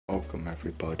Welcome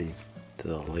everybody to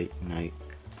the late night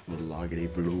vloggy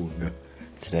vlog.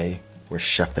 Today we're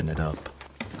chefing it up.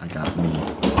 I got me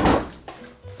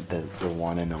the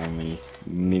one and only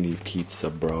mini pizza,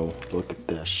 bro. Look at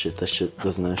that shit.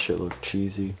 Doesn't that shit look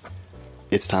cheesy?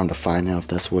 It's time to find out if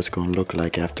that's what it's gonna look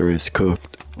like after it's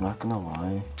cooked. I'm not gonna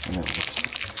lie,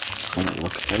 when it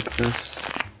looks like this,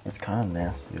 it's kind of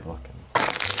nasty looking.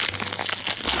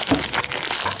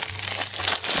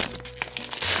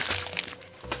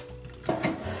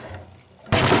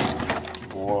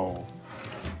 Whoa.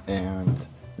 And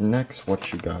next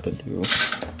what you gotta do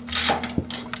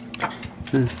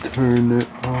is turn it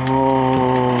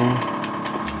on.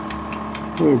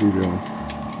 There we go.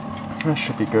 That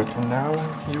should be good. And now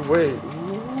you wait.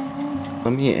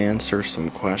 Let me answer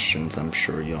some questions I'm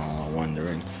sure y'all are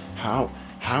wondering. How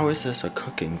is this a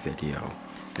cooking video?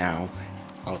 Now,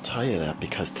 I'll tell you that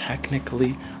because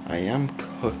technically I am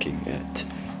cooking it.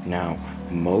 Now,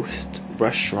 most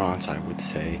restaurants, I would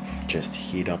say, just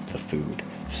heat up the food.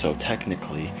 So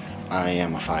technically, I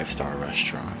am a 5-star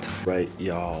restaurant. Right,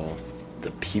 y'all? The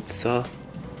pizza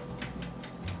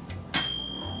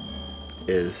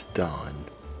is done.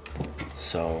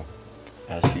 So,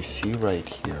 as you see right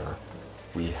here,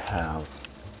 we have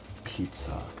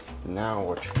pizza. Now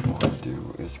what you want to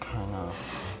do is kind of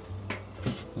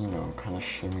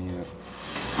shimmy it.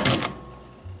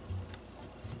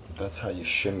 That's how you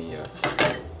shimmy it.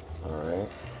 Alright?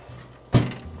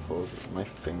 Close it. My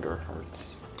finger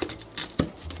hurts.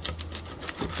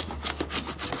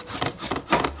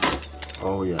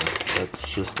 Oh yeah,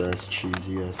 that's just as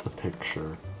cheesy as the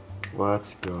picture.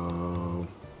 Let's go.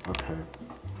 Okay.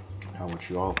 Now what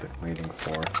you all been waiting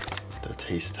for, the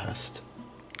taste test.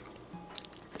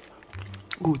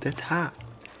 Ooh, that's hot.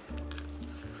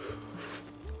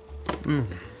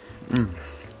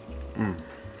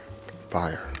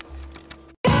 Fire.